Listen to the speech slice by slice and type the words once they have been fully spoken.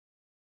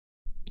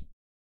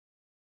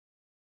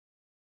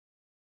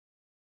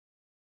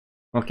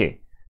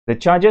Okay, the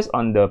charges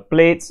on the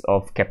plates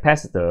of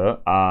capacitor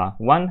are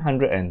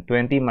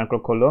 120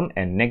 microcoulomb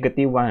and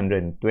negative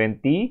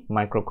 120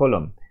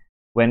 microcoulomb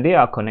when they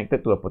are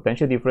connected to a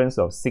potential difference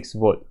of 6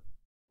 volt.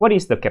 What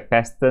is the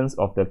capacitance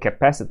of the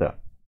capacitor?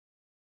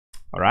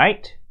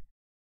 Alright,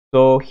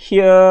 so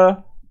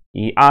here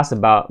he asks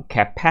about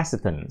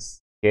capacitance.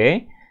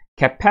 Okay,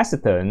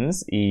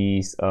 capacitance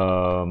is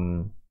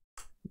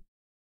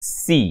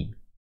C.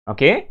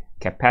 Okay,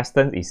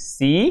 capacitance is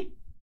C.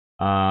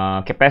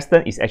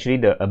 Capacitance is actually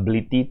the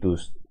ability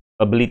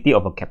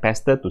of a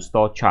capacitor to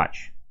store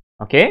charge.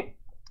 Okay,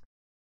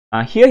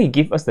 here he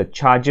gives us the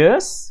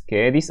charges.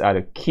 Okay, these are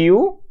the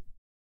Q.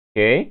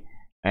 Okay,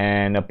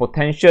 and a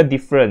potential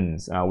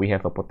difference. We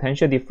have a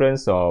potential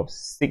difference of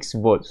 6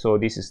 volts. So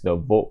this is the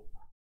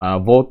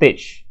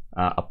voltage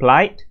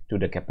applied to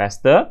the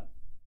capacitor.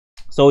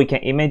 So we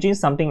can imagine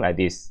something like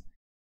this.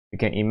 We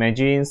can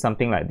imagine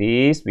something like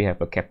this. We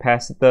have a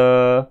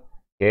capacitor.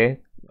 Okay,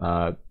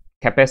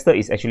 capacitor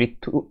is actually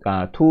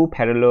two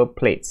parallel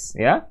plates.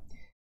 Yeah,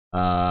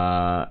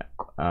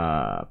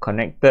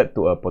 connected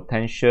to a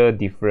potential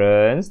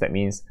difference. That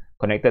means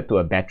connected to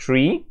a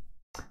battery.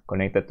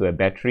 Connected to a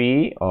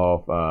battery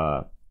of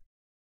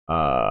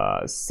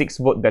 6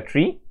 volt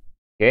battery.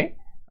 Okay,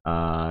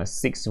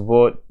 6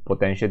 volt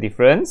potential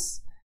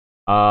difference.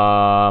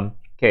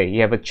 Okay,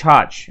 you have a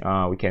charge.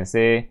 We can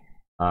say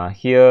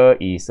here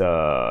is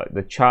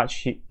the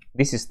charge.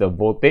 This is the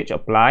voltage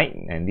applied,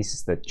 and this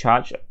is the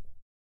charge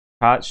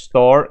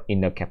stored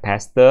in the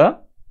capacitor.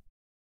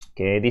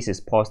 Okay, this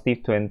is positive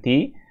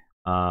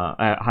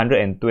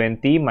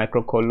 120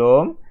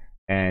 microcoulomb,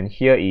 and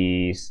here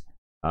is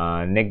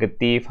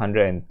negative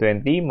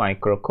 120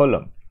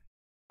 microcoulomb.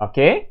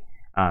 Okay,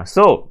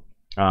 so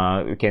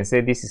we can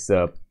say this is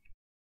a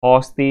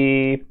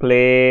positive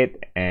plate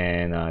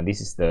and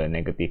this is the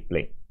negative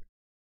plate.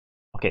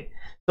 Okay,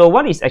 so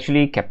what is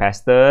actually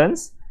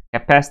capacitance?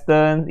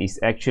 Capacitance is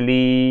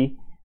actually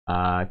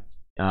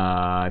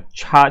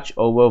charge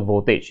over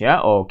voltage, yeah,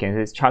 or can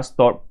say charge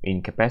stored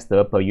in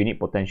capacitor per unit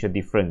potential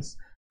difference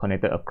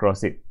connected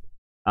across it.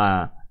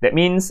 That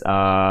means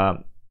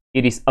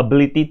it is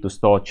ability to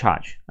store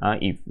charge.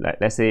 If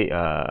let's say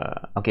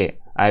okay,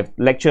 I've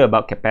lectured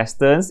about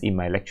capacitance in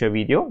my lecture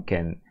video. You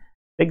can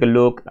take a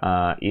look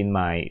in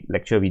my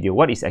lecture video.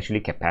 What is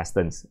actually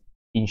capacitance?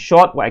 In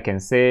short, what I can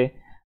say,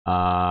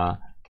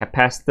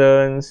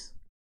 capacitance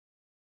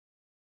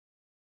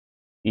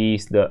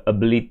is the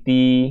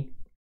ability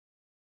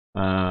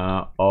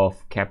of a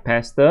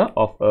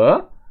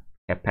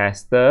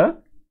capacitor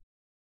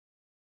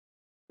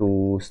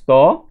to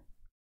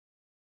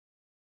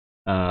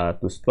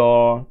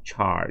store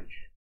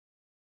charge.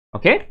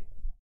 Okay,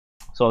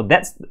 so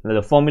that's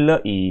the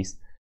formula is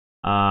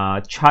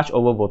charge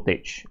over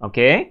voltage.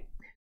 Okay,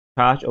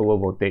 charge over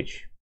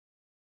voltage.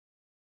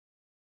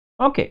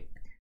 Okay,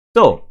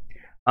 so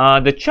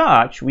the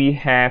charge we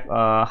have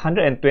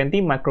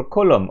 120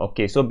 microcoulomb.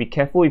 Okay, so be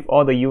careful with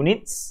all the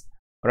units,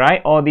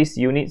 right? All these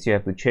units you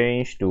have to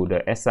change to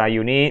the SI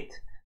unit.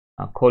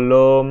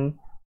 Coulomb,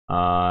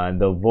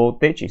 the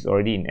voltage is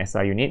already in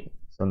SI unit,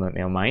 so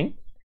never mind.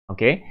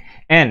 Okay,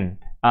 and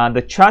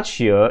the charge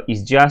here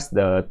is just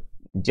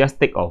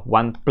take of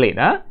one plate.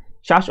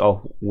 Charge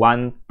of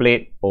one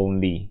plate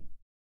only.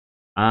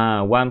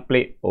 One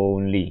plate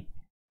only.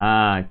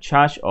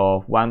 Charge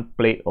of one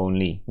plate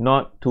only,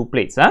 not two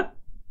plates.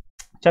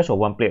 Charge of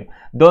one plate.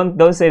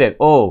 Don't say that,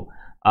 oh,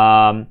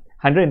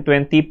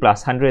 120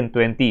 plus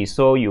 120,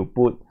 so you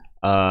put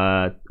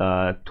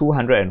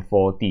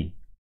 240.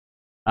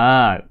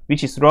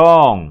 Which is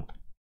wrong.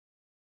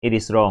 It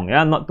is wrong.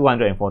 Yeah, not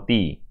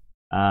 240.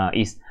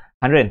 Is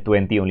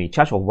 120 only.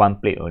 Charge of one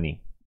plate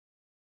only.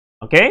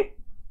 Okay.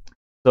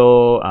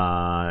 So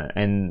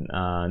and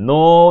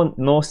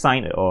no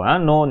sign at all.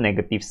 No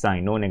negative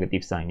sign. No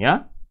negative sign.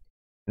 Yeah.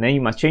 And then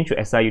you must change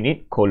to SI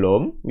unit,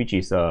 coulomb, which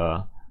is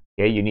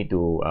okay. You need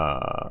to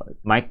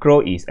micro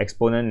is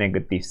exponent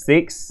negative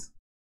 6.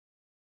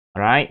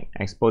 All right,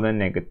 exponent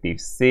negative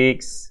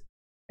 6,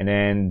 and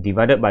then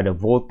divided by the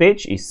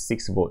voltage is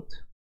 6 volt.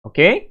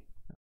 Okay,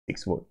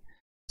 6 volt.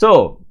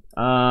 So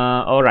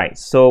all right.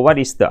 So what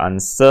is the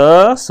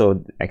answer?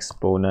 So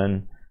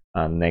exponent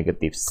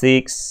negative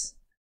 6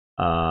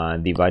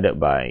 divided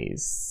by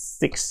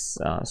 6.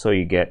 So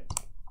you get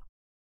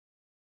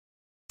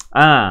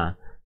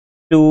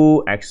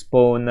 2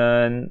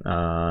 exponent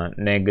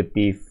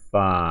negative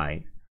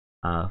 5.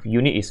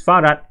 Unit is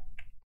farad.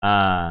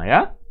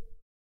 Yeah,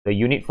 the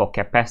unit for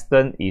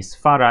capacitance is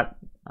farad.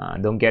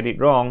 Don't get it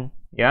wrong.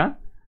 Yeah,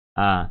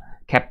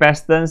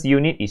 capacitance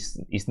unit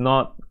is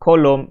not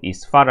coulomb,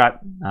 is farad.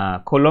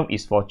 Coulomb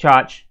is for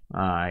charge.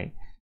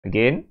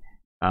 Again,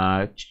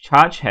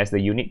 charge has the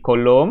unit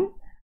coulomb.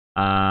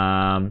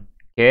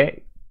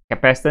 Okay,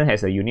 capacitance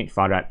has a unit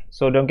farad.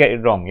 So don't get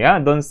it wrong. Yeah,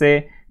 don't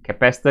say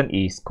capacitance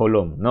is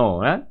coulomb.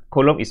 No,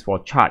 coulomb is for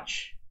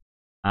charge.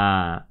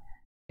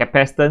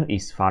 Capacitance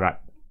is farad.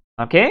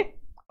 Okay,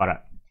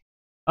 farad.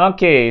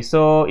 Okay,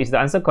 so is the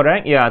answer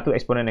correct? Yeah, 2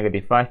 exponent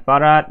negative 5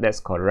 farad. That's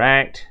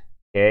correct.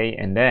 Okay,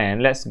 and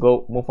then let's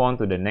move on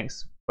to the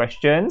next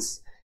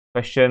questions.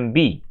 Question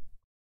B.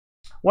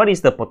 What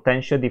is the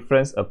potential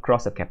difference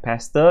across a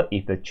capacitor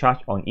if the charge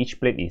on each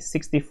plate is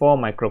 64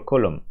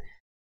 microcoulomb?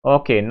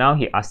 Okay, now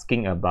he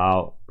asking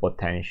about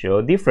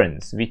potential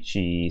difference, which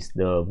is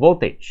the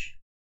voltage.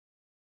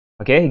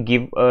 Okay,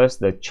 give us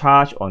the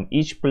charge on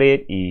each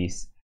plate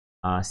is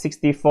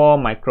 64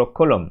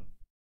 microcoulomb.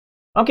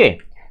 Okay,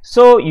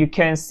 so you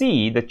can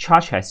see the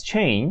charge has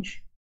changed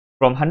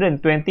from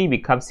 120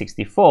 becomes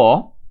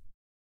 64.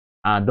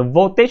 The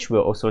voltage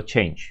will also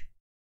change.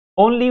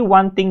 Only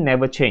one thing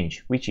never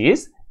change, which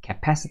is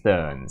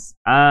capacitance.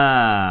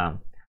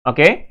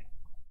 Okay,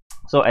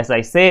 so as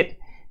I said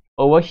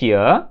over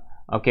here,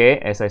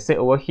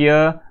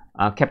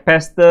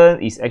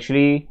 capacitance is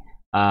actually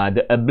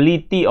the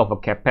ability of a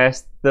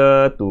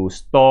capacitor to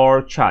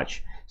store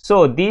charge.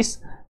 So this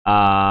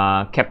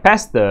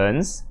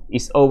capacitance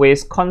is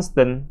always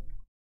constant.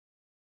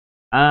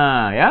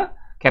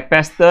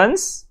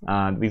 Capacitance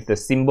with the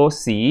symbol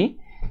C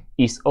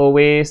is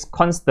always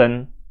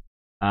constant.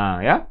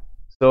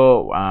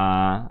 So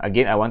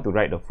again, I want to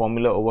write the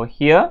formula over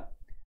here.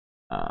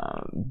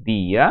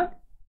 B.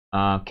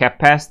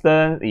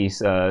 Capacitance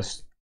is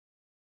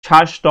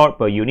charge stored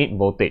per unit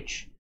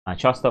voltage.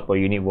 Charge stored per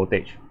unit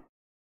voltage.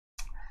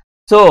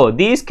 So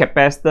this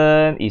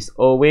capacitance is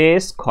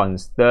always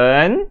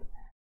constant.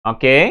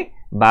 Okay,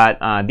 but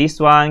this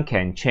one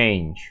can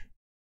change.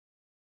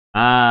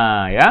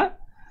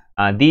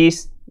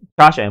 This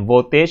charge and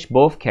voltage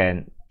both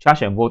can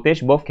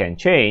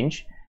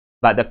change,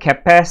 but the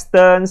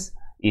capacitance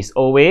is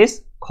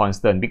always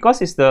constant because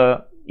it's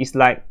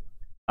like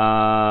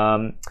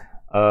a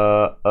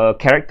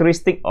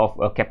characteristic of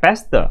a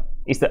capacitor.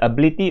 It's the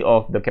ability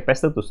of the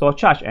capacitor to store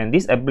charge, and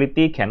this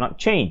ability cannot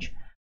change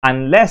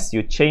unless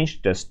you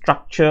change the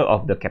structure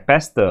of the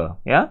capacitor.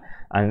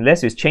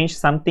 Unless you change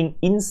something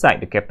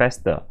inside the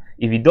capacitor.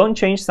 If you don't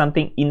change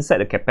something inside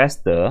the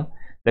capacitor,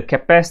 the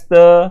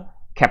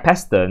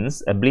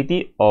capacitance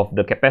ability of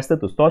the capacitor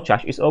to store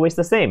charge is always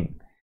the same.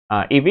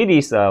 If it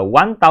is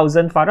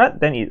 1000 farad,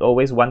 then it's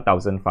always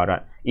 1000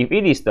 farad. If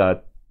it is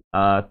the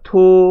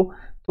 2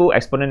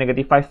 exponent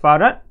negative 5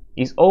 farad,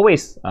 is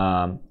always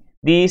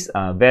this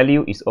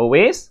value is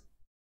always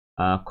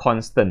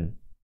constant.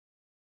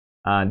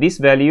 This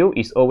value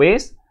is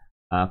always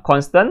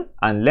constant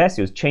unless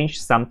you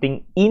change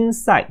something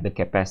inside the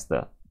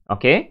capacitor.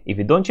 Okay, if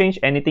you don't change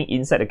anything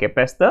inside the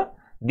capacitor,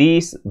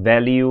 this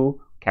value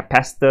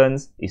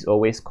capacitance is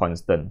always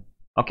constant.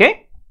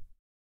 Okay,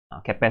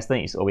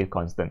 capacitance is always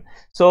constant.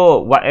 So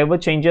whatever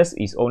changes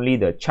is only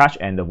the charge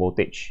and the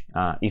voltage.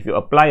 If you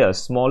apply a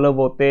smaller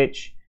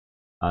voltage,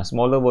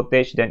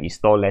 then it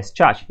store less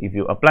charge. If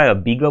you apply a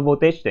bigger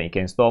voltage, then it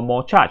can store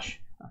more charge.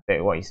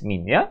 That's what it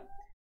means.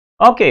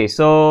 Okay,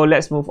 so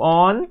let's move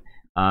on.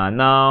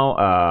 Now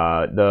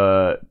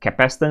the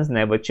capacitance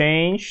never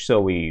change,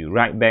 so we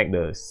write back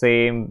the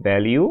same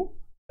value,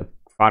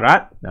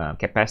 farad,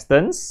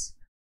 capacitance.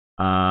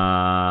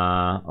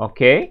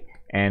 Okay,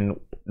 and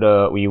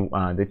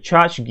the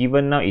charge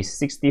given now is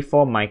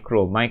 64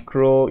 micro.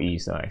 Micro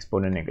is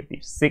exponent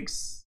negative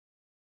 6.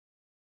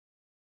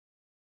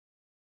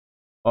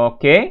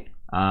 Okay,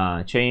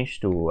 change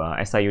to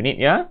SI unit.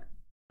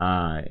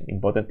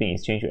 Important thing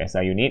is change to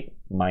SI unit.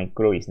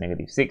 Micro is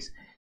negative 6.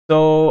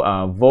 So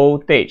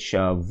voltage.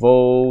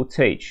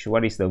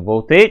 What is the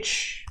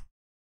voltage?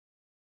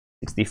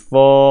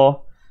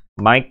 64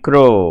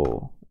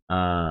 micro.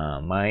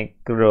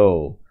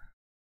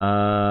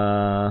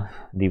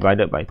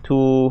 Divided by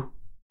 2.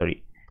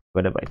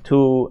 Divided by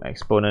 2.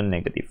 Exponent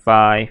negative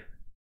 5.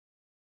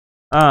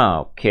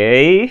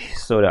 Okay.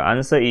 So the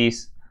answer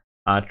is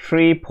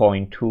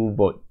 3.2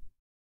 volt.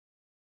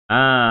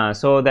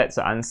 So that's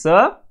the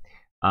answer.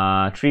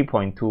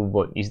 3.2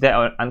 volt. Is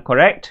that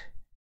incorrect?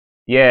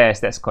 Yes,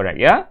 that's correct.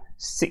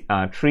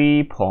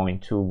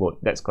 3.2 volt.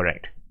 That's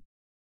correct.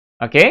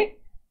 Okay.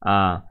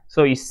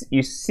 So you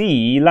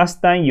see,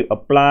 last time you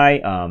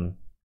apply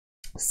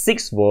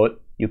 6 volt,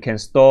 you can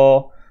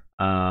store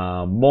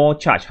more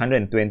charge,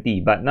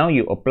 120. But now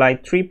you apply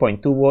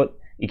 3.2 volt,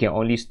 you can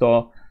only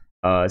store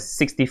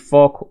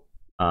 64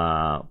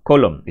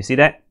 coulomb. You see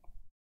that?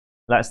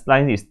 Last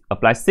time is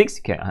apply 6,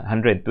 you can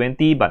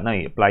 120, but now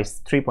you apply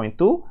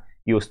 3.2,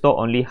 you store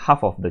only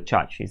half of the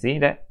charge. You see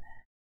that?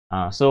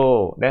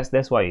 So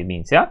that's what it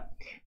means.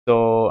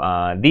 So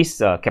this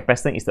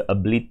capacitance is the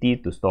ability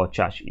to store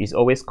charge. It's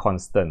always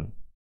constant.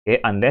 Okay,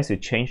 unless you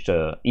change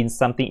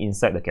something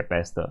inside the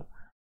capacitor.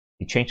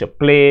 You change a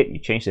plate, you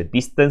change the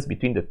distance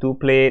between the two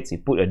plates, you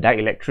put a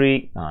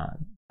dielectric,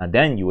 and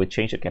then you will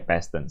change the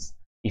capacitance.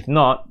 If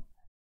not,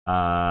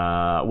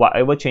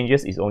 whatever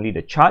changes is only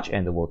the charge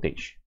and the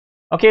voltage.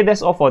 Okay,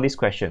 that's all for this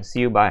question.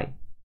 See you, bye.